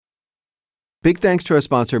Big thanks to our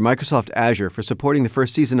sponsor, Microsoft Azure, for supporting the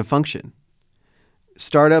first season of Function.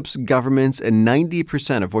 Startups, governments, and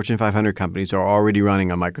 90% of Fortune 500 companies are already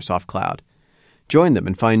running on Microsoft Cloud. Join them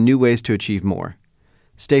and find new ways to achieve more.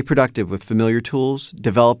 Stay productive with familiar tools,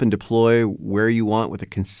 develop and deploy where you want with a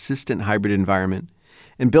consistent hybrid environment,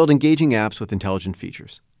 and build engaging apps with intelligent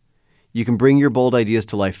features. You can bring your bold ideas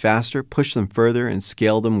to life faster, push them further, and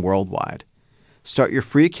scale them worldwide. Start your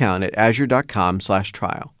free account at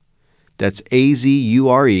azure.com/trial. That's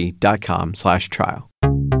azure.com/trial.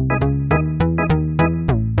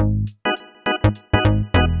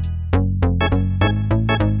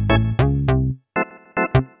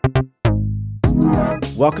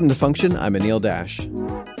 Welcome to Function. I'm Anil Dash.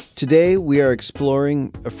 Today, we are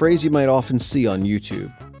exploring a phrase you might often see on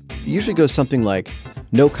YouTube. It usually goes something like,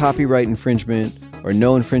 no copyright infringement, or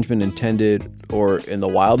no infringement intended, or in the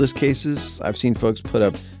wildest cases, I've seen folks put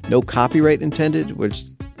up no copyright intended, which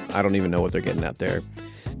I don't even know what they're getting at there.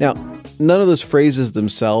 Now, none of those phrases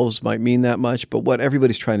themselves might mean that much, but what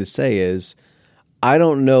everybody's trying to say is, I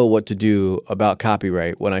don't know what to do about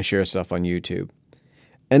copyright when I share stuff on YouTube.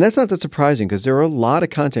 And that's not that surprising because there are a lot of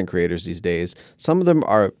content creators these days. Some of them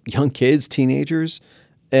are young kids, teenagers,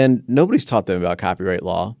 and nobody's taught them about copyright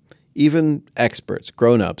law. Even experts,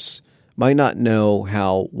 grown-ups, might not know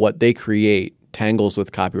how what they create tangles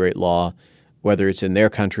with copyright law, whether it's in their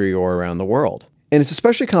country or around the world. And it's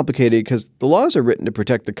especially complicated because the laws are written to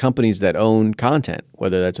protect the companies that own content,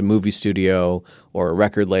 whether that's a movie studio or a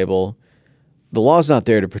record label. The law's not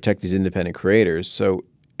there to protect these independent creators, so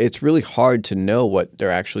it's really hard to know what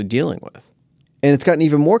they're actually dealing with. And it's gotten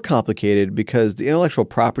even more complicated because the intellectual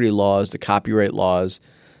property laws, the copyright laws,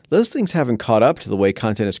 those things haven't caught up to the way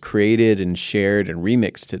content is created and shared and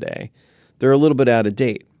remixed today. They're a little bit out of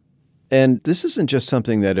date. And this isn't just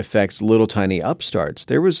something that affects little tiny upstarts.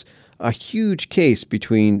 There was a huge case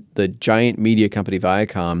between the giant media company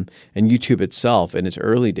Viacom and YouTube itself in its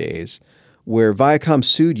early days, where Viacom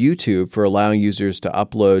sued YouTube for allowing users to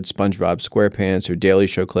upload SpongeBob SquarePants or Daily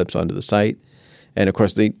Show clips onto the site. And of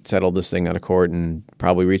course, they settled this thing out of court and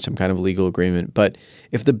probably reached some kind of legal agreement. But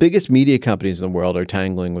if the biggest media companies in the world are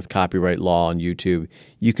tangling with copyright law on YouTube,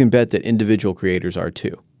 you can bet that individual creators are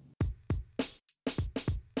too.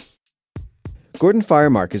 Gordon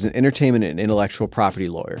Firemark is an entertainment and intellectual property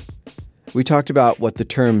lawyer. We talked about what the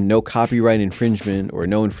term no copyright infringement or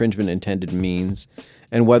no infringement intended means,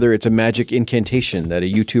 and whether it's a magic incantation that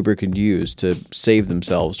a YouTuber could use to save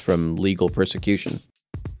themselves from legal persecution.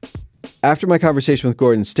 After my conversation with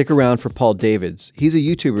Gordon, stick around for Paul Davids. He's a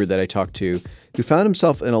YouTuber that I talked to who found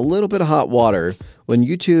himself in a little bit of hot water when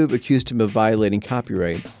YouTube accused him of violating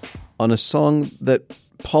copyright on a song that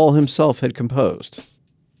Paul himself had composed.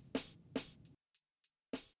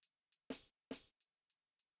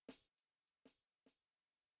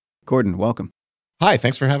 Gordon, welcome. Hi,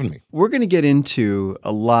 thanks for having me. We're going to get into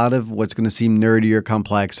a lot of what's going to seem nerdy or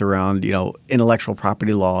complex around, intellectual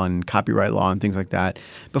property law and copyright law and things like that.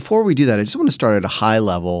 Before we do that, I just want to start at a high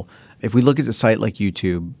level. If we look at a site like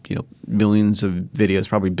YouTube, millions of videos,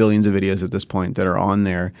 probably billions of videos at this point that are on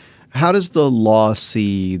there. How does the law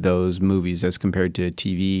see those movies as compared to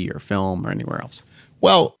TV or film or anywhere else?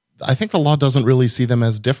 Well, I think the law doesn't really see them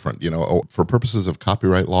as different. For purposes of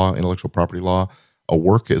copyright law, intellectual property law, a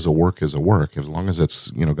work is a work is a work, as long as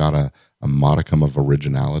it's got a modicum of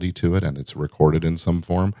originality to it and it's recorded in some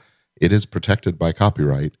form. It is protected by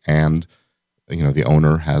copyright, and the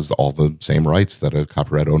owner has all the same rights that a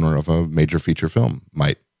copyright owner of a major feature film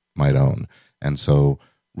might own, and so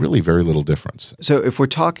really very little difference. So if we're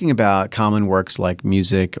talking about common works like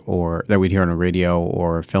music or that we'd hear on a radio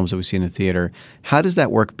or films that we see in a theater, how does that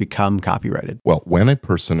work become copyrighted? Well, when a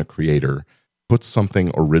creator, puts something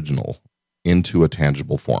original into a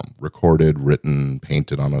tangible form, recorded, written,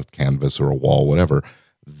 painted on a canvas or a wall, whatever,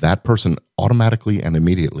 that person automatically and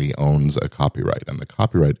immediately owns a copyright. And the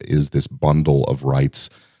copyright is this bundle of rights,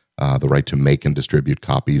 the right to make and distribute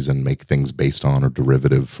copies and make things based on or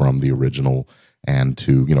derivative from the original, and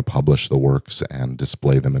to publish the works and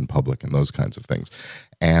display them in public and those kinds of things.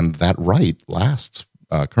 And that right lasts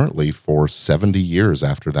currently for 70 years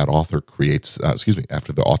after that author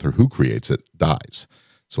after the author who creates it dies.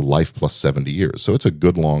 So life plus 70 years. So it's a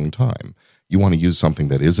good long time. You want to use something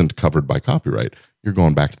that isn't covered by copyright, you're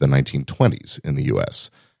going back to the 1920s in the US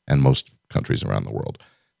and most countries around the world.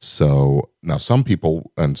 So now some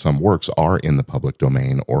people and some works are in the public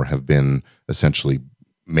domain or have been essentially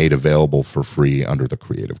made available for free under the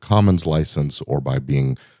Creative Commons license or by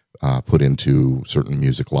being put into certain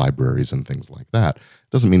music libraries and things like that.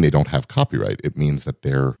 Doesn't mean they don't have copyright. It means that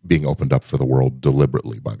they're being opened up for the world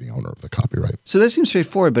deliberately by the owner of the copyright. So that seems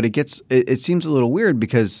straightforward, but it seems a little weird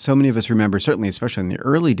because so many of us remember, certainly especially in the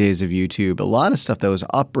early days of YouTube, a lot of stuff that was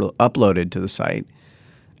uploaded to the site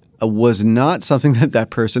was not something that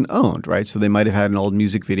person owned, right? So they might have had an old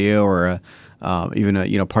music video or even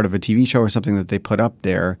a part of a TV show or something that they put up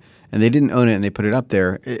there, and they didn't own it and they put it up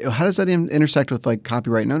there. How does that intersect with like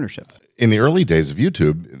copyright and ownership? In the early days of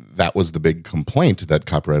YouTube, that was the big complaint that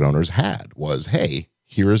copyright owners had was, hey,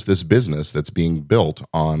 here is this business that's being built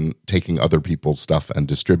on taking other people's stuff and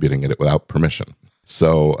distributing it without permission.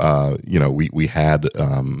 So, we had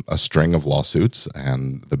a string of lawsuits,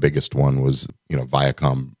 and the biggest one was,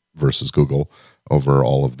 Viacom versus Google over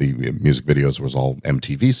all of the music videos was all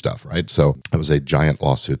MTV stuff, right? So it was a giant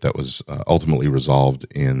lawsuit that was ultimately resolved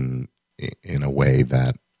in a way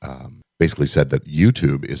that basically said that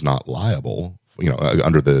YouTube is not liable,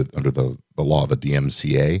 under the law, the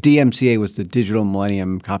DMCA. DMCA was the Digital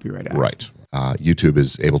Millennium Copyright Act. Right. YouTube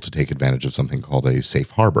is able to take advantage of something called a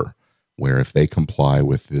safe harbor, where if they comply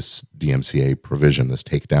with this DMCA provision, this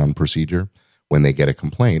takedown procedure, when they get a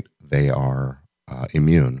complaint, they are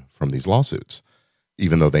immune from these lawsuits,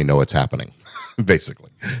 even though they know it's happening,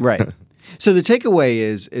 basically. Right. So the takeaway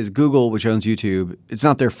is Google, which owns YouTube, it's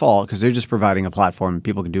not their fault because they're just providing a platform.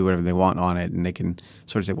 People can do whatever they want on it, and they can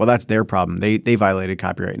sort of say, well, that's their problem. They violated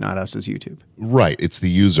copyright, not us as YouTube. Right. It's the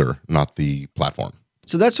user, not the platform.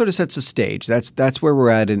 So that sort of sets the stage. That's where we're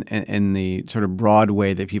at in the sort of broad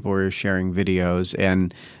way that people are sharing videos,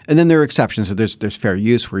 and then there are exceptions. So there's fair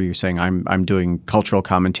use where you're saying I'm doing cultural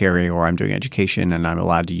commentary or I'm doing education, and I'm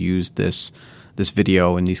allowed to use this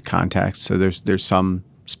video in these contexts. So there's some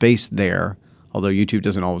space there, although YouTube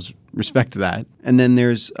doesn't always respect that. And then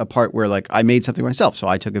there's a part where like I made something myself, so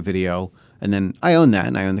I took a video and then I own that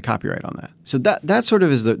and I own the copyright on that. So that sort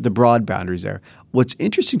of is the broad boundaries there. What's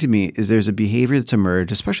interesting to me is there's a behavior that's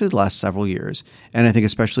emerged, especially the last several years, and I think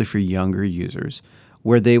especially for younger users,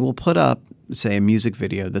 where they will put up, say, a music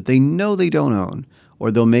video that they know they don't own,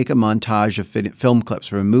 or they'll make a montage of film clips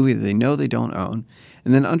from a movie that they know they don't own,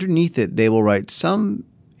 and then underneath it they will write some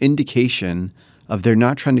indication of they're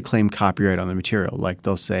not trying to claim copyright on the material. Like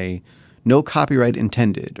they'll say, no copyright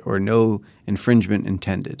intended or no infringement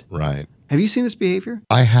intended. Right. Have you seen this behavior?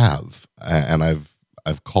 I have, and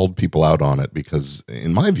I've called people out on it because,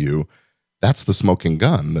 in my view, that's the smoking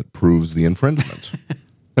gun that proves the infringement.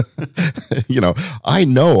 I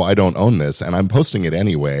know I don't own this, and I'm posting it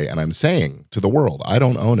anyway, and I'm saying to the world, I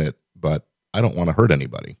don't own it, but I don't want to hurt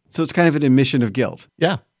anybody. So it's kind of an admission of guilt.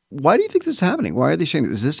 Yeah. Why do you think this is happening? Why are they saying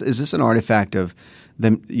this? Is this an artifact of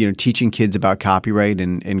them, teaching kids about copyright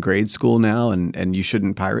in grade school now, and you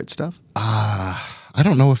shouldn't pirate stuff? I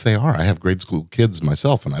don't know if they are. I have grade school kids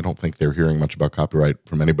myself, and I don't think they're hearing much about copyright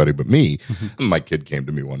from anybody but me. Mm-hmm. My kid came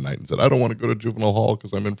to me one night and said, I don't want to go to juvenile hall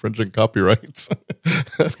because I'm infringing copyrights.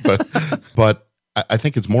 But I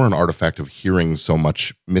think it's more an artifact of hearing so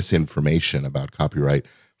much misinformation about copyright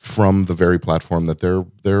from the very platform that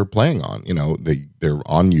they're playing on. They're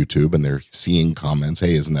on YouTube and they're seeing comments,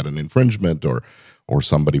 hey, isn't that an infringement? Or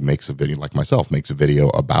somebody makes a video, like myself, makes a video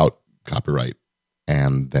about copyright,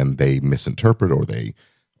 and then they misinterpret or they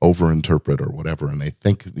overinterpret or whatever, and they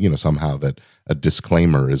think, somehow that a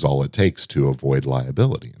disclaimer is all it takes to avoid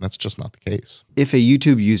liability. And that's just not the case. If a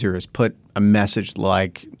YouTube user has put a message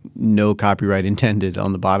like no copyright intended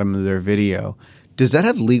on the bottom of their video, does that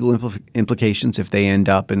have legal implications if they end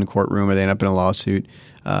up in the courtroom or they end up in a lawsuit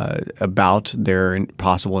about their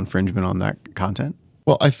possible infringement on that content?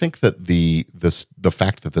 Well, I think that the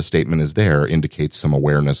fact that the statement is there indicates some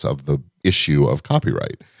awareness of the issue of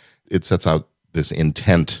copyright. It sets out this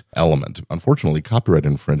intent element. Unfortunately, copyright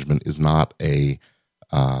infringement is not the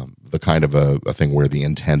kind of a thing where the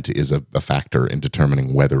intent is a factor in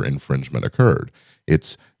determining whether infringement occurred.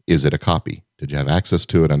 Is it a copy? Did you have access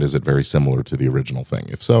to it, and is it very similar to the original thing?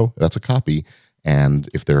 If so, that's a copy. And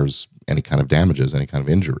if there's any kind of damages, any kind of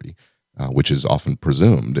injury, which is often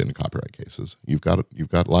presumed in copyright cases, you've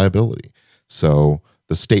got liability. So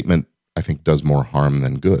the statement, I think, does more harm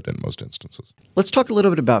than good in most instances. Let's talk a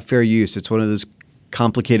little bit about fair use. It's one of those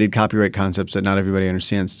complicated copyright concepts that not everybody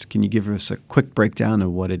understands. Can you give us a quick breakdown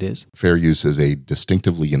of what it is? Fair use is a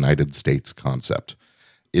distinctively United States concept.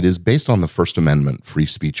 It is based on the First Amendment free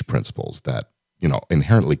speech principles that,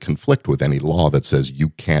 inherently conflict with any law that says you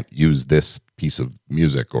can't use this piece of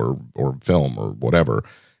music or film or whatever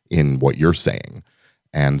in what you're saying.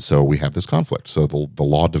 And so we have this conflict. So the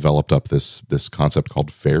law developed up this concept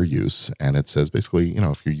called fair use, and it says basically,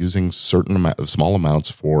 if you're using small amounts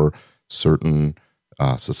for certain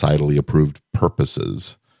societally approved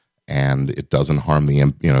purposes, and it doesn't harm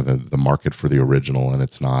the market for the original, and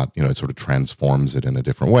it's not, it sort of transforms it in a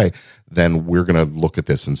different way, then we're going to look at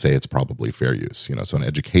this and say it's probably fair use. So an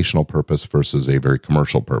educational purpose versus a very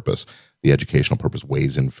commercial purpose. The educational purpose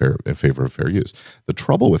weighs in favor of fair use. The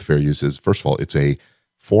trouble with fair use is, first of all, it's a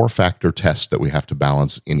 4-factor test that we have to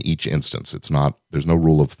balance in each instance. There's no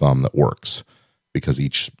rule of thumb that works, because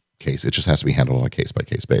each case, it just has to be handled on a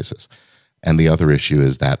case-by-case basis. And the other issue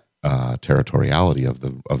is that territoriality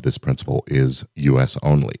of this principle is U.S.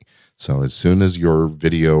 only. So as soon as your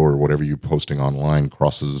video or whatever you're posting online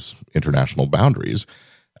crosses international boundaries,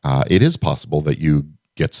 it is possible that you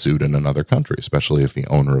get sued in another country, especially if the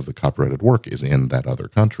owner of the copyrighted work is in that other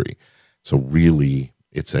country. So really,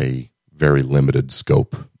 it's a very limited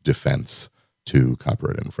scope defense to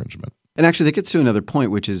copyright infringement. And actually, that gets to another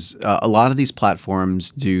point, which is a lot of these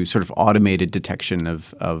platforms do sort of automated detection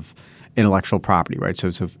of intellectual property, right? So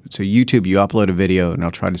YouTube, you upload a video, and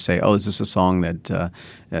I'll try to say, oh, is this a song that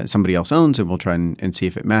somebody else owns? And we'll try and see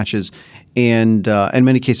if it matches. And in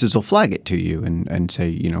many cases, they'll flag it to you and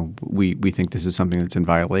say, we think this is something that's in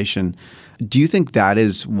violation. Do you think that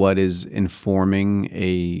is what is informing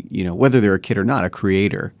whether they're a kid or not, a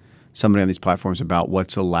creator, somebody on these platforms, about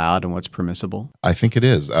what's allowed and what's permissible? I think it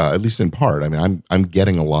is, at least in part. I mean, I'm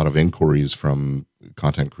getting a lot of inquiries from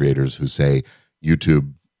content creators who say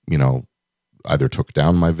YouTube, either took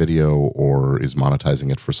down my video or is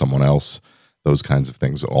monetizing it for someone else. Those kinds of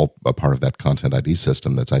things, all a part of that Content ID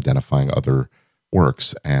system that's identifying other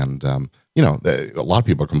works. And, a lot of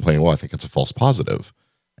people are complaining, well, I think it's a false positive.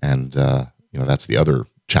 And, that's the other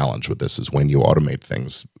challenge with this, is when you automate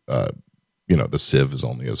things, the sieve is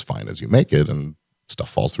only as fine as you make it, and stuff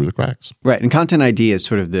falls through the cracks. Right. And Content ID is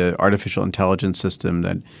sort of the artificial intelligence system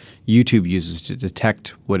that YouTube uses to detect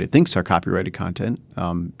what it thinks are copyrighted content.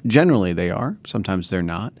 Generally, they are. Sometimes they're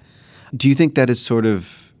not. Do you think that is sort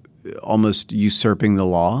of almost usurping the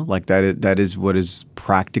law? Like that is what is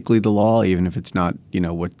practically the law, even if it's not,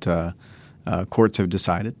 what courts have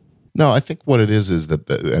decided? No, I think what it is that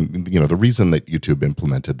the reason that YouTube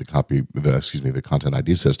implemented the Content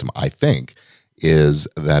ID system, I think, is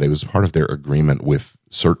that it was part of their agreement with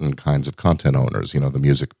certain kinds of content owners,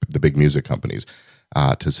 the big music companies,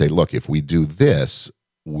 to say, look, if we do this,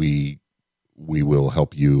 we will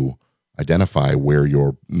help you identify where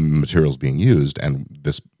your material is being used, and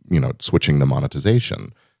this, switching the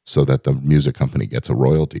monetization so that the music company gets a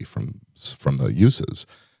royalty from the uses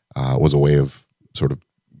was a way of sort of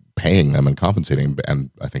paying them and compensating, and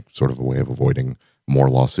I think sort of a way of avoiding more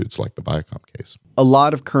lawsuits like the Viacom case. A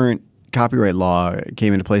lot of current copyright law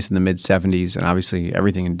came into place in the mid-'70s, and obviously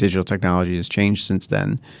everything in digital technology has changed since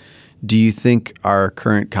then. Do you think our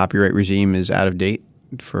current copyright regime is out of date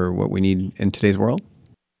for what we need in today's world?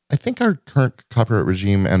 I think our current copyright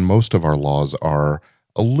regime and most of our laws are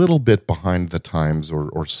a little bit behind the times,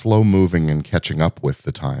 or slow-moving and catching up with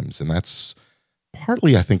the times, and that's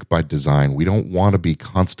partly, I think, by design. We don't want to be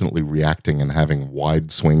constantly reacting and having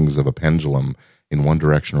wide swings of a pendulum in one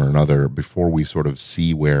direction or another before we sort of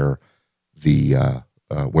see where the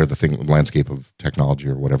landscape of technology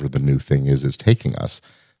or whatever the new thing is taking us.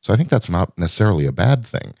 So I think that's not necessarily a bad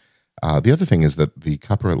thing. The other thing is that the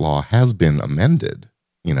copyright law has been amended.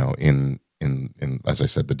 In as I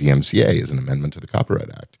said, the DMCA is an amendment to the Copyright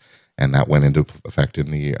Act, and that went into effect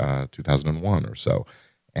in the 2001 or so.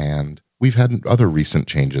 And we've had other recent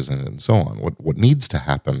changes and so on. What needs to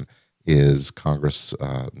happen is Congress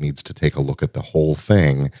needs to take a look at the whole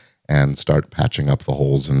thing and start patching up the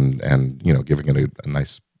holes and giving it a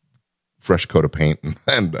nice fresh coat of paint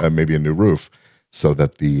and maybe a new roof, so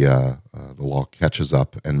that the law catches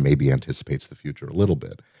up and maybe anticipates the future a little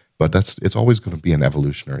bit. But it's always going to be an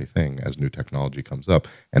evolutionary thing as new technology comes up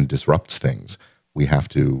and disrupts things. We have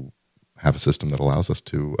to have a system that allows us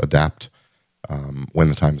to adapt when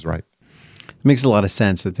the time is right. It makes a lot of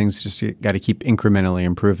sense that things just got to keep incrementally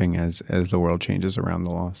improving as the world changes around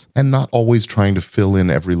the laws. And not always trying to fill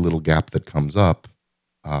in every little gap that comes up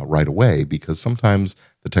right away, because sometimes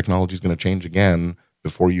the technology is going to change again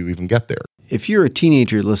before you even get there. If you're a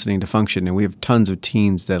teenager listening to Function, and we have tons of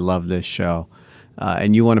teens that love this show,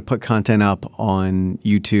 and you want to put content up on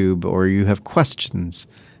YouTube, or you have questions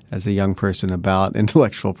as a young person about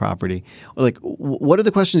intellectual property, like what are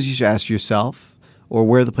the questions you should ask yourself? Or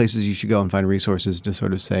where are the places you should go and find resources to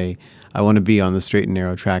sort of say, I want to be on the straight and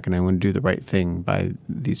narrow track, and I want to do the right thing by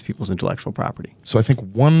these people's intellectual property? So I think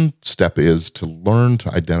one step is to learn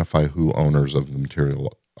to identify who owners of the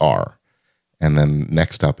material are. And then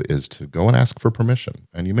next up is to go and ask for permission.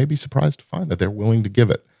 And you may be surprised to find that they're willing to give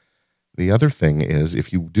it. The other thing is,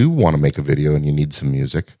 if you do want to make a video and you need some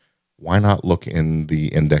music, why not look in the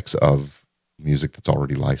index of music that's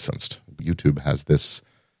already licensed. YouTube has this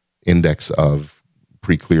index of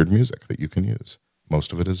pre-cleared music that you can use.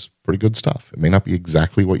 Most of it is pretty good stuff. It may not be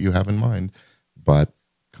exactly what you have in mind, but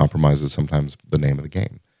compromise is sometimes the name of the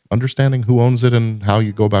game. Understanding who owns it and how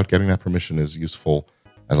you go about getting that permission is useful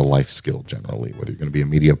as a life skill generally, whether you're going to be a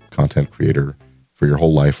media content creator for your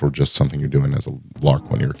whole life or just something you're doing as a lark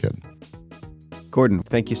when you're a kid. Gordon,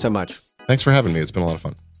 thank you so much. Thanks for having me. It's been a lot of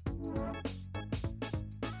fun.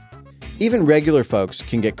 Even regular folks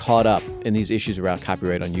can get caught up in these issues around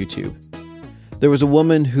copyright on YouTube. There was a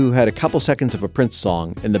woman who had a couple seconds of a Prince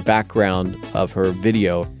song in the background of her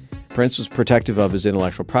video. Prince was protective of his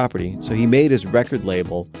intellectual property, so he made his record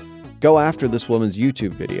label go after this woman's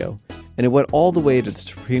YouTube video, and it went all the way to the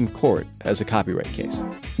Supreme Court as a copyright case.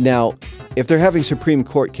 Now, if they're having Supreme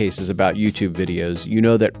Court cases about YouTube videos, you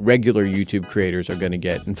know that regular YouTube creators are going to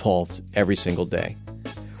get involved every single day.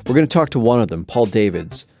 We're going to talk to one of them, Paul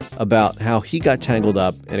Davids, about how he got tangled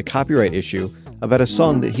up in a copyright issue about a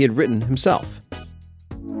song that he had written himself.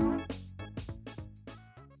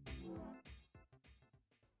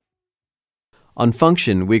 On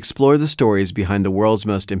Function, we explore the stories behind the world's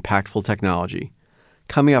most impactful technology.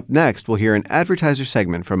 Coming up next, we'll hear an advertiser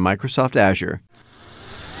segment from Microsoft Azure.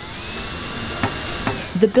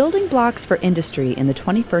 The building blocks for industry in the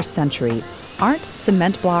 21st century aren't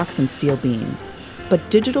cement blocks and steel beams, but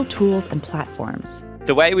digital tools and platforms.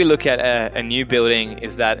 The way we look at a new building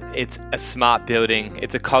is that it's a smart building,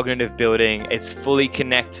 it's a cognitive building, it's fully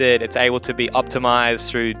connected, it's able to be optimized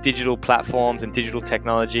through digital platforms and digital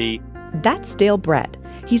technology. That's Dale Brett.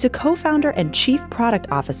 He's a co-founder and chief product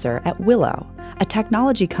officer at Willow, a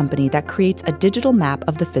technology company that creates a digital map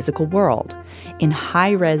of the physical world in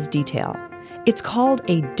high-res detail. It's called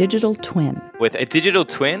a digital twin. With a digital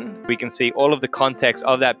twin, we can see all of the context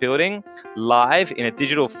of that building live in a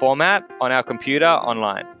digital format on our computer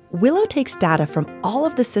online. Willow takes data from all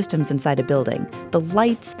of the systems inside a building, the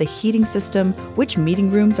lights, the heating system, which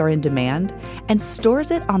meeting rooms are in demand, and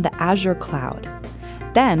stores it on the Azure cloud.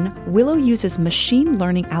 Then, Willow uses machine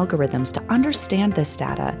learning algorithms to understand this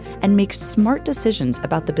data and make smart decisions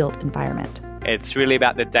about the built environment. It's really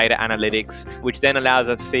about the data analytics, which then allows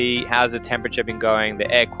us to see how's the temperature been going,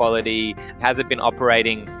 the air quality, has it been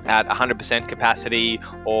operating at 100% capacity,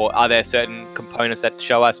 or are there certain components that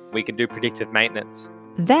show us we can do predictive maintenance.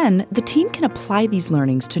 Then, the team can apply these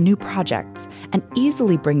learnings to new projects and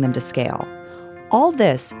easily bring them to scale. All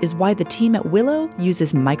this is why the team at Willow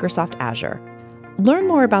uses Microsoft Azure. Learn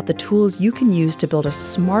more about the tools you can use to build a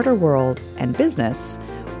smarter world and business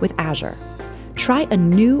with Azure. Try a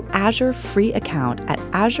new Azure free account at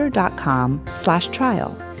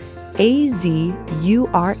azure.com/trial.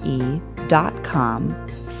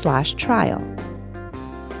 azure.com/trial.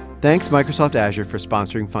 Thanks, Microsoft Azure, for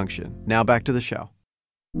sponsoring Function. Now back to the show.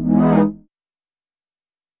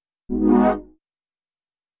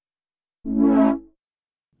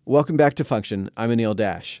 Welcome back to Function. I'm Anil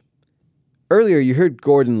Dash. Earlier, you heard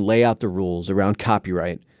Gordon lay out the rules around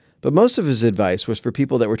copyright, but most of his advice was for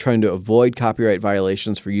people that were trying to avoid copyright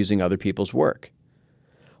violations for using other people's work.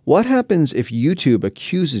 What happens if YouTube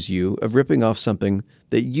accuses you of ripping off something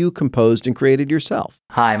that you composed and created yourself?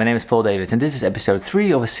 Hi, my name is Paul Davids, and this is episode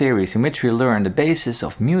 3 of a series in which we learn the basis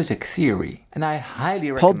of music theory. And I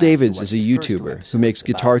highly recommend Paul Davids is a YouTuber who makes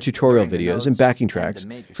guitar tutorial videos and backing tracks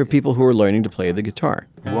for people who are learning to play the guitar.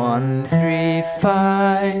 1, 3,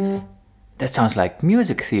 5. That sounds like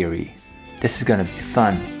music theory. This is gonna be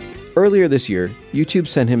fun. Earlier this year, YouTube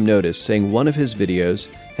sent him notice saying one of his videos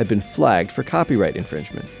had been flagged for copyright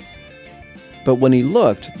infringement. But when he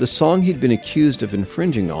looked, the song he'd been accused of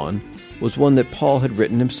infringing on was one that Paul had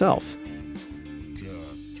written himself.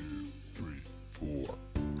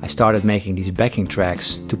 I started making these backing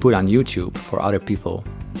tracks to put on YouTube for other people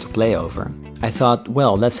to play over. I thought,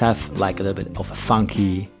 well, let's have like a little bit of a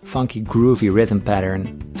funky, groovy rhythm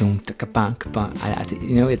pattern. It's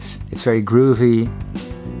very groovy.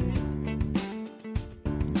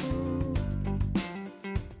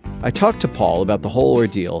 I talked to Paul about the whole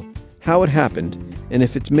ordeal, how it happened, and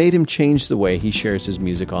if it's made him change the way he shares his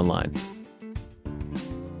music online.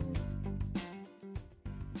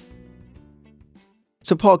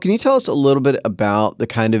 So, Paul, can you tell us a little bit about the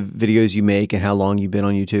kind of videos you make and how long you've been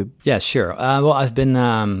on YouTube? Yeah, sure. Well, I've been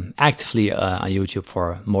actively on YouTube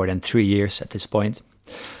for more than 3 years at this point.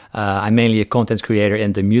 I'm mainly a content creator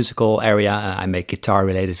in the musical area. I make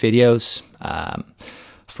guitar-related videos,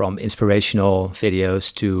 from inspirational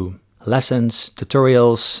videos to lessons,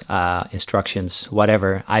 tutorials, instructions,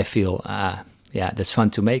 whatever I feel yeah, that's fun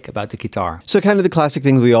to make about the guitar. So kind of the classic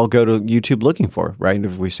things we all go to YouTube looking for, right?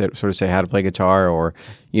 If we sort of say how to play guitar or,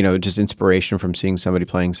 just inspiration from seeing somebody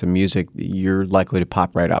playing some music, you're likely to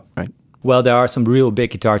pop right up, right? Well, there are some real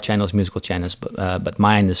big guitar channels, musical channels, but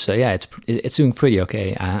mine is, it's doing pretty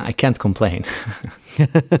okay. I can't complain.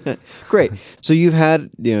 Great. So you've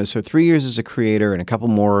had, 3 years as a creator and a couple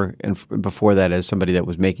more and before that as somebody that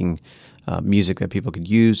was making music that people could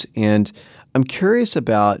use. And I'm curious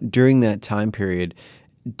about, during that time period,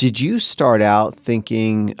 did you start out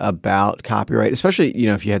thinking about copyright, especially,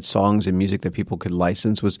 if you had songs and music that people could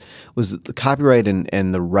license? Was the copyright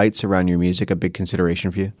and the rights around your music a big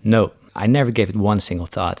consideration for you? No, I never gave it one single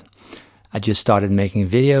thought. I just started making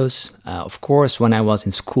videos. Of course, when I was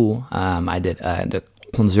in school, I did the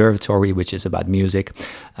conservatory, which is about music.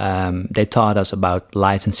 They taught us about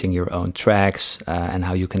licensing your own tracks and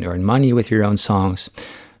how you can earn money with your own songs.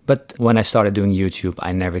 But when I started doing YouTube,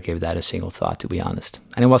 I never gave that a single thought, to be honest.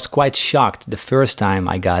 And I was quite shocked the first time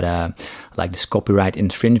I got this copyright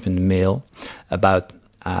infringement mail about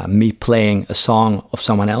me playing a song of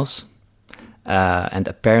someone else. And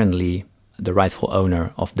apparently the rightful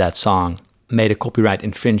owner of that song made a copyright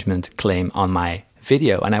infringement claim on my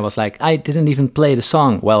video. And I was like, I didn't even play the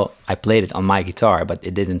song. Well, I played it on my guitar, but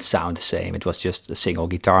it didn't sound the same. It was just a single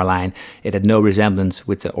guitar line. It had no resemblance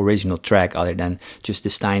with the original track other than just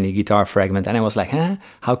this tiny guitar fragment. And I was like,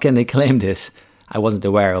 how can they claim this? I wasn't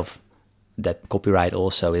aware of that copyright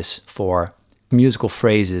also is for musical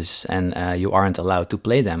phrases and you aren't allowed to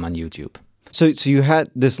play them on YouTube. So you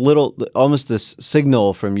had this almost this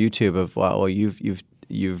signal from YouTube of, well,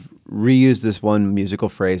 you've reused this one musical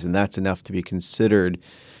phrase and that's enough to be considered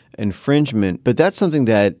infringement. But that's something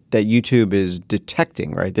that YouTube is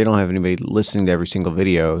detecting, right? They don't have anybody listening to every single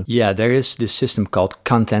video. Yeah, there is this system called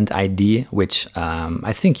Content ID, which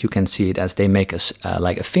I think you can see it as they make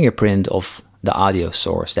like a fingerprint of the audio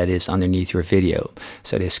source that is underneath your video.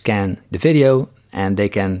 So they scan the video and they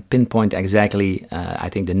can pinpoint exactly, I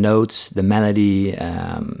think, the notes, the melody,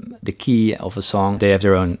 the key of a song. They have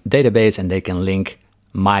their own database and they can link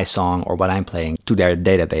my song or what I'm playing to their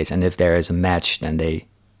database. And if there is a match, then they,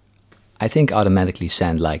 I think, automatically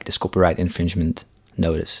send like this copyright infringement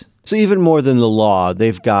notice. So even more than the law,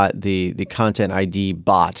 they've got the Content ID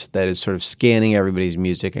bot that is sort of scanning everybody's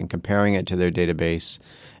music and comparing it to their database.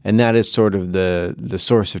 And that is sort of the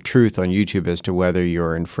source of truth on YouTube as to whether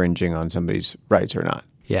you're infringing on somebody's rights or not.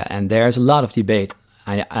 Yeah, and there's a lot of debate,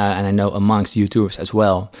 and I know amongst YouTubers as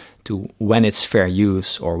well, to when it's fair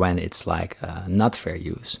use or when it's like not fair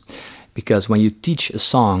use. Because when you teach a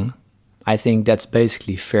song, I think that's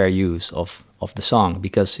basically fair use of the song,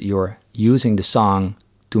 because you're using the song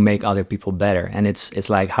to make other people better. And it's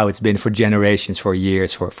like how it's been for generations, for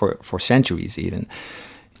years, for centuries even.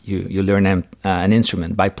 You learn an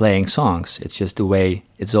instrument by playing songs. It's just the way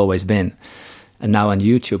it's always been. And now on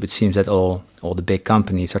YouTube, it seems that all the big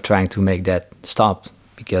companies are trying to make that stop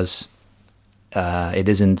because it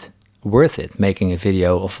isn't worth it making a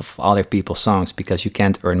video of other people's songs because you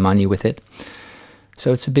can't earn money with it.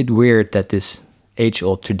 So it's a bit weird that this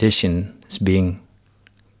age-old tradition is being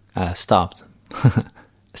stopped,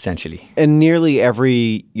 essentially. And nearly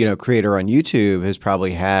every creator on YouTube has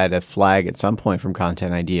probably had a flag at some point from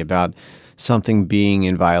Content ID about something being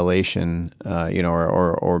in violation,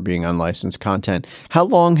 or being unlicensed content. How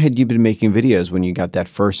long had you been making videos when you got that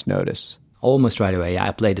first notice? Almost right away.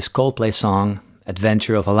 I played this Coldplay song,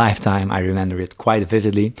 Adventure of a Lifetime. I remember it quite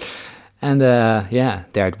vividly. And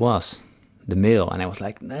there it was, the mail. And I was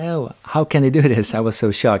like, no, how can they do this? I was so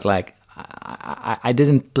shocked. Like, I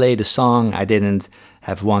didn't play the song. I didn't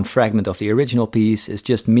have one fragment of the original piece. It's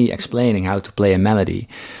just me explaining how to play a melody.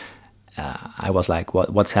 I was like,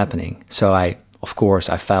 what's happening? So I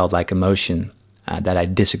filed like a motion that I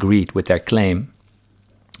disagreed with their claim.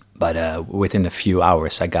 But within a few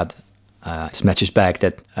hours, I got messages back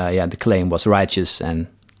that the claim was righteous and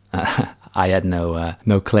I had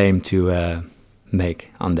no claim to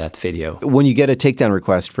make on that video. When you get a takedown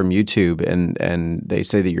request from YouTube and they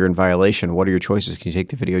say that you're in violation, what are your choices? Can you take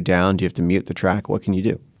the video down? Do you have to mute the track? What can you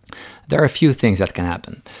do? There are a few things that can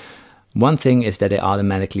happen. One thing is that they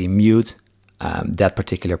automatically mute that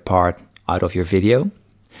particular part out of your video.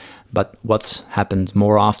 But what's happened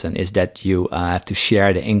more often is that you have to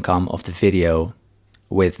share the income of the video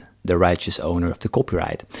with the righteous owner of the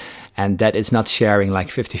copyright. And that is not sharing like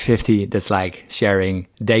 50-50. That's like sharing,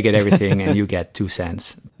 they get everything and you get 2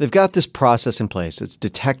 cents. They've got this process in place. It's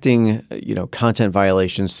detecting, content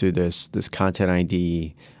violations through this Content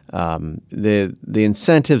ID. The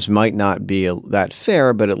incentives might not be that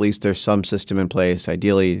fair, but at least there's some system in place,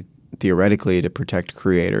 ideally, theoretically, to protect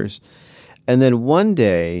creators. And then one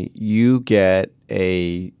day you get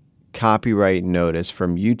a copyright notice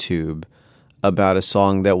from YouTube about a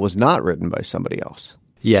song that was not written by somebody else.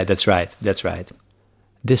 Yeah, that's right. That's right.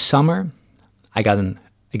 This summer, I got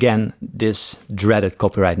this dreaded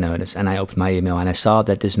copyright notice, and I opened my email and I saw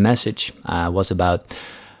that this message was about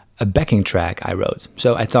a backing track I wrote.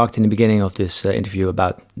 So I talked in the beginning of this interview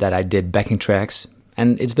about that I did backing tracks,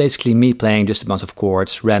 and it's basically me playing just a bunch of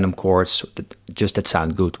chords, random chords, that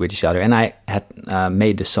sound good with each other. And I had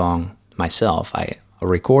made the song myself. I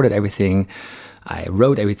recorded everything, I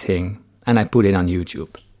wrote everything, and I put it on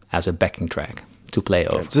YouTube as a backing track to play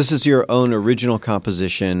over. So this is your own original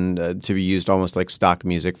composition to be used almost like stock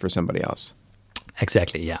music for somebody else.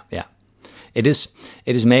 Exactly, yeah. It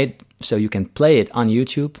is made so you can play it on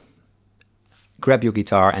YouTube, grab your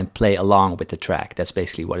guitar and play along with the track. That's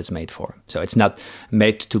basically what it's made for. So it's not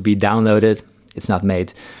made to be downloaded. It's not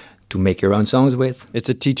made to make your own songs with. It's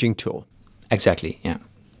a teaching tool. Exactly, yeah.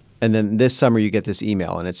 And then this summer you get this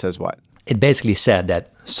email and it says what? It basically said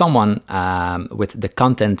that someone with the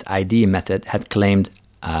Content ID method had claimed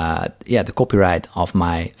the copyright of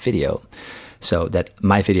my video. So that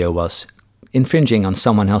my video was infringing on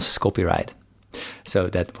someone else's copyright. So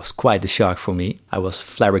that was quite a shock for me. I was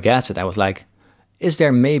flabbergasted. I was like, is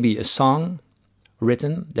there maybe a song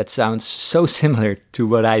written that sounds so similar to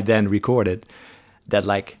what I then recorded that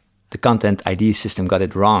like the Content ID system got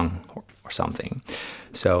it wrong or something?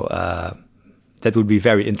 So that would be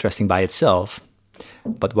very interesting by itself.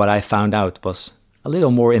 But what I found out was a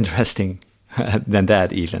little more interesting than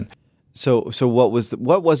that even. So what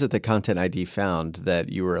was it that Content ID found that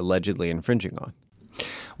you were allegedly infringing on?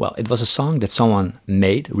 Well, it was a song that someone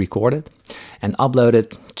made, recorded, and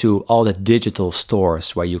uploaded to all the digital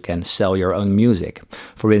stores where you can sell your own music.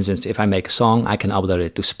 For instance, if I make a song, I can upload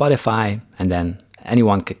it to Spotify, and then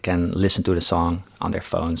anyone can listen to the song on their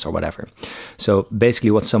phones or whatever. So basically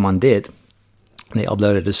what someone did, they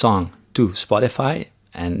uploaded the song to Spotify,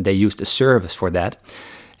 and they used a service for that.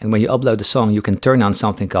 And when you upload the song, you can turn on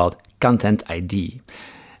something called Content ID.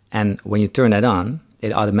 And when you turn that on,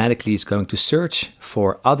 it automatically is going to search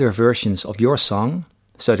for other versions of your song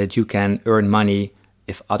so that you can earn money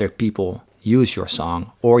if other people use your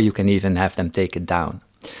song, or you can even have them take it down.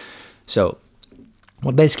 So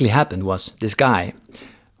what basically happened was this guy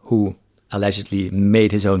who allegedly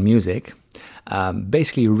made his own music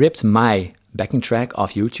basically ripped my backing track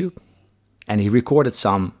off YouTube, and he recorded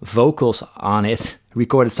some vocals on it,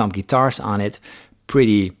 recorded some guitars on it,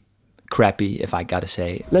 pretty crappy, if I gotta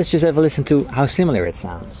say. Let's just have a listen to how similar it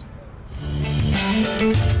sounds.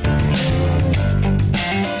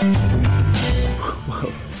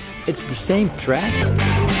 Whoa, it's the same track?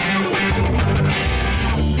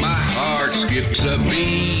 My heart skips a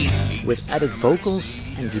beat. With added vocals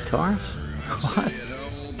and guitars? What?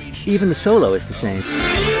 Even the solo is the same.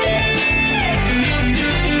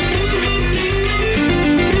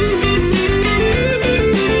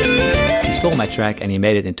 He stole my track and he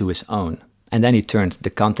made it into his own. And then he turned the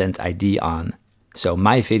Content ID on. So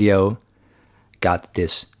my video got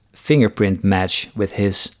this fingerprint match with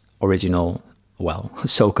his original,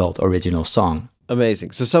 so-called original song.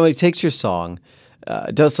 Amazing. So somebody takes your song,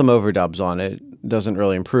 does some overdubs on it, doesn't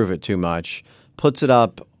really improve it too much, puts it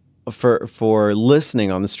up for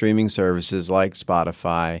listening on the streaming services like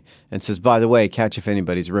Spotify, and says, by the way, catch if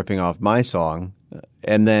anybody's ripping off my song,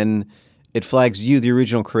 and then it flags you, the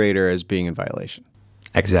original creator, as being in violation.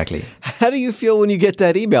 Exactly. How do you feel when you get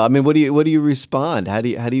that email? I mean, what do you respond? How do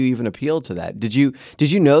you even appeal to that? Did you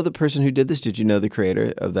know the person who did this? Did you know the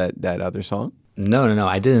creator of that other song? No.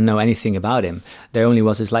 I didn't know anything about him. There only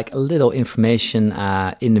was this like a little information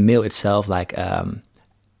in the mail itself, like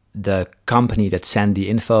the company that sent the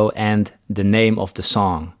info and the name of the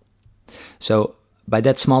song. So by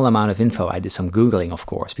that small amount of info, I did some Googling, of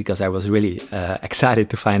course, because I was really excited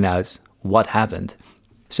to find out what happened.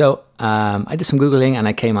 So I did some Googling and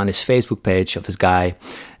I came on his Facebook page of this guy,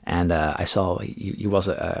 and I saw he was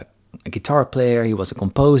a guitar player, he was a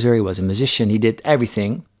composer, he was a musician, he did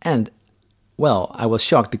everything. And well, I was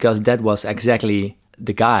shocked because that was exactly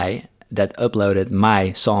the guy that uploaded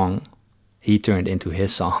my song. He turned into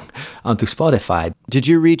his song onto Spotify. Did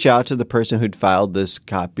you reach out to the person who'd filed this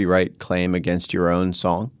copyright claim against your own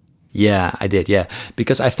song? Yeah, I did, yeah.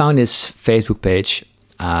 Because I found his Facebook page.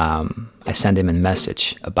 I sent him a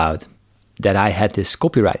message about that I had this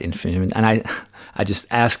copyright infringement, and I just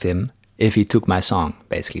asked him if he took my song.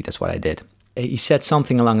 Basically, that's what I did. He said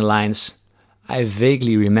something along the lines, I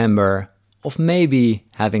vaguely remember of maybe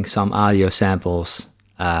having some audio samples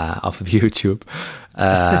off of YouTube.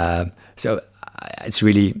 So it's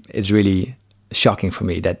really shocking for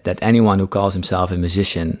me that anyone who calls himself a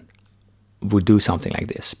musician would do something like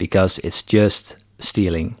this because it's just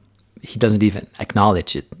stealing. He doesn't even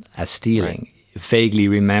acknowledge it as stealing. Right. Vaguely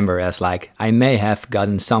remember as like, I may have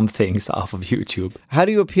gotten some things off of YouTube. How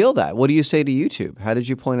do you appeal that? What do you say to YouTube? How did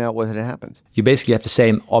you point out what had happened? You basically have the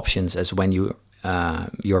same options as when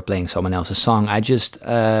you're playing someone else's song. I just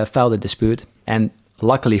filed a dispute, and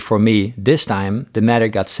luckily for me, this time the matter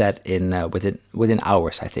got set in within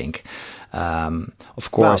hours, I think.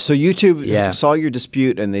 Of course. Wow, so YouTube Yeah. saw your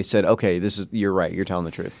dispute and they said, okay, you're right, you're telling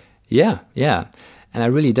the truth. Yeah. And I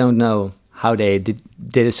really don't know how they did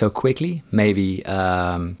it so quickly. Maybe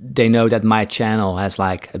they know that my channel has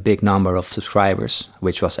like a big number of subscribers,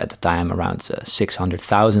 which was at the time around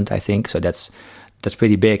 600,000, I think. So that's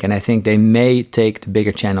pretty big. And I think they may take the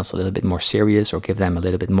bigger channels a little bit more serious or give them a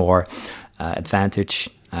little bit more advantage.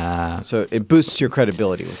 So it boosts your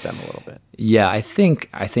credibility with them a little bit. Yeah, I think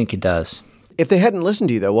it does. If they hadn't listened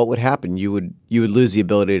to you, though, what would happen? You would lose the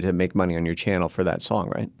ability to make money on your channel for that song,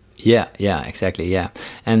 right? Yeah, exactly, yeah.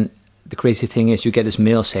 And the crazy thing is you get this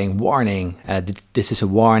mail saying, warning, this is a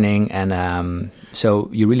warning. And so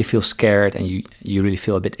you really feel scared and you really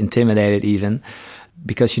feel a bit intimidated even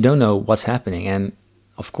because you don't know what's happening. And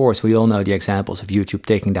of course, we all know the examples of YouTube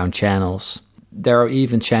taking down channels. There are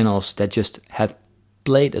even channels that just had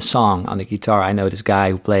played a song on the guitar. I know this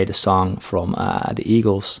guy who played a song from the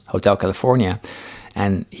Eagles, Hotel California,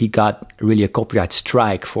 and he got really a copyright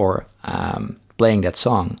strike for playing that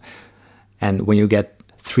song. And when you get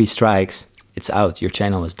 3 strikes, it's out. Your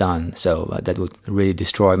channel is done. So that would really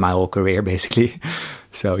destroy my whole career, basically.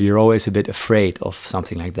 So you're always a bit afraid of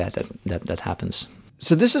something like that happens.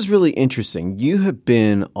 So this is really interesting. You have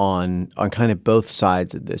been on kind of both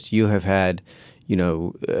sides of this. You have had,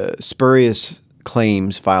 spurious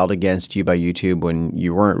claims filed against you by YouTube when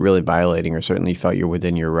you weren't really violating or certainly felt you're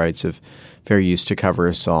within your rights of fair use to cover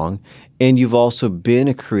a song. And you've also been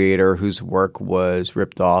a creator whose work was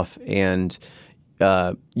ripped off, and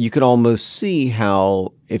you could almost see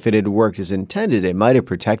how if it had worked as intended, it might have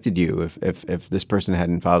protected you. If this person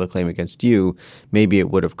hadn't filed a claim against you, maybe it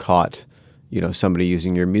would have caught somebody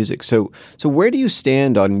using your music. So where do you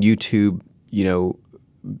stand on YouTube,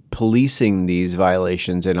 policing these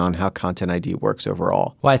violations and on how Content ID works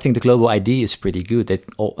overall? Well, I think the Global ID is pretty good.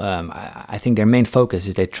 I think their main focus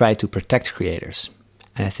is they try to protect creators.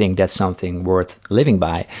 And I think that's something worth living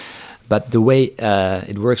by. But the way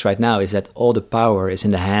it works right now is that all the power is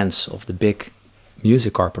in the hands of the big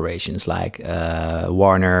music corporations like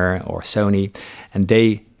Warner or Sony. And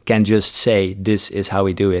they can just say, this is how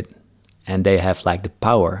we do it. And they have like the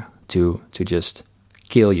power to just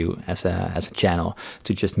kill you as a channel,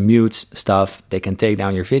 to just mute stuff. They can take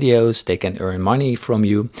down your videos. They can earn money from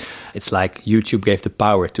you. It's like YouTube gave the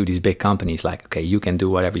power to these big companies like, okay, you can do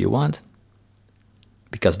whatever you want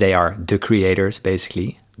because they are the creators,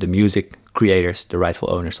 basically, the music creators, the rightful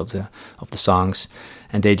owners of the songs.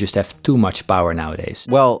 And they just have too much power nowadays.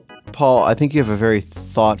 Well, Paul, I think you have a very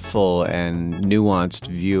thoughtful and nuanced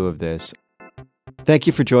view of this. Thank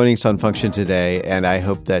you for joining us on Function today, and I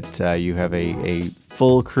hope that you have a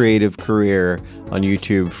full creative career on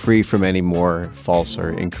YouTube free from any more false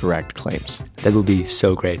or incorrect claims. That would be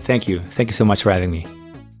so great. Thank you. Thank you so much for having me.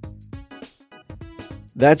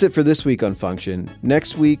 That's it for this week on Function.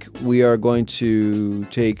 Next week, we are going to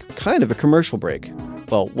take kind of a commercial break.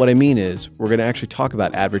 Well, what I mean is we're going to actually talk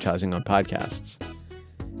about advertising on podcasts.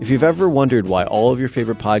 If you've ever wondered why all of your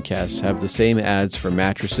favorite podcasts have the same ads for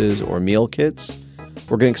mattresses or meal kits,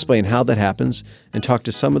 we're going to explain how that happens and talk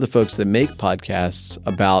to some of the folks that make podcasts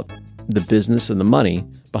about the business and the money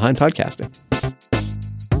behind podcasting.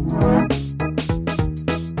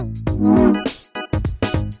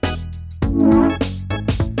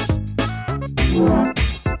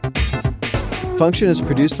 Function is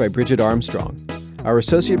produced by Bridget Armstrong. Our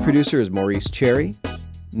associate producer is Maurice Cherry.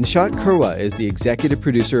 Nishat Kurwa is the executive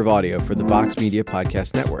producer of audio for the Vox Media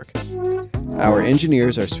Podcast Network. Our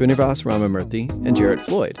engineers are Srinivas Ramamurthy and Jarrett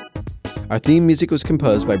Floyd. Our theme music was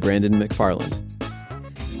composed by Brandon McFarland.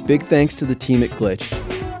 Big thanks to the team at Glitch.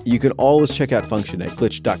 You can always check out Function at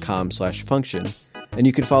glitch.com/function, and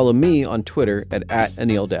you can follow me on Twitter at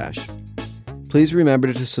Anil Dash. Please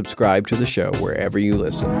remember to subscribe to the show wherever you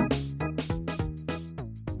listen.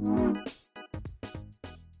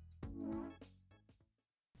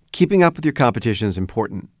 Keeping up with your competition is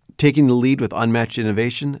important. Taking the lead with unmatched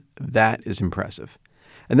innovation, that is impressive.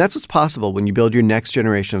 And that's what's possible when you build your next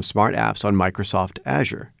generation of smart apps on Microsoft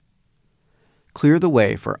Azure. Clear the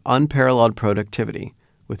way for unparalleled productivity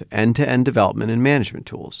with end-to-end development and management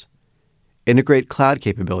tools. Integrate cloud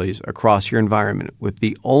capabilities across your environment with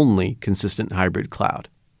the only consistent hybrid cloud.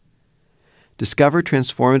 Discover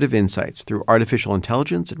transformative insights through artificial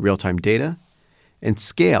intelligence and real-time data, and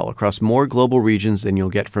scale across more global regions than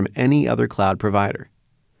you'll get from any other cloud provider.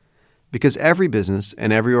 Because every business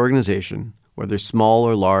and every organization, whether small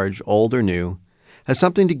or large, old or new, has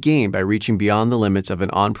something to gain by reaching beyond the limits of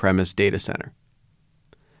an on-premise data center.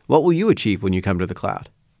 What will you achieve when you come to the cloud?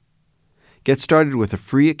 Get started with a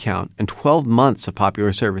free account and 12 months of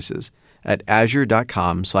popular services at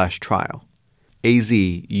azure.com/trial.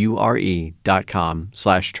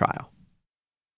 azure.com/trial.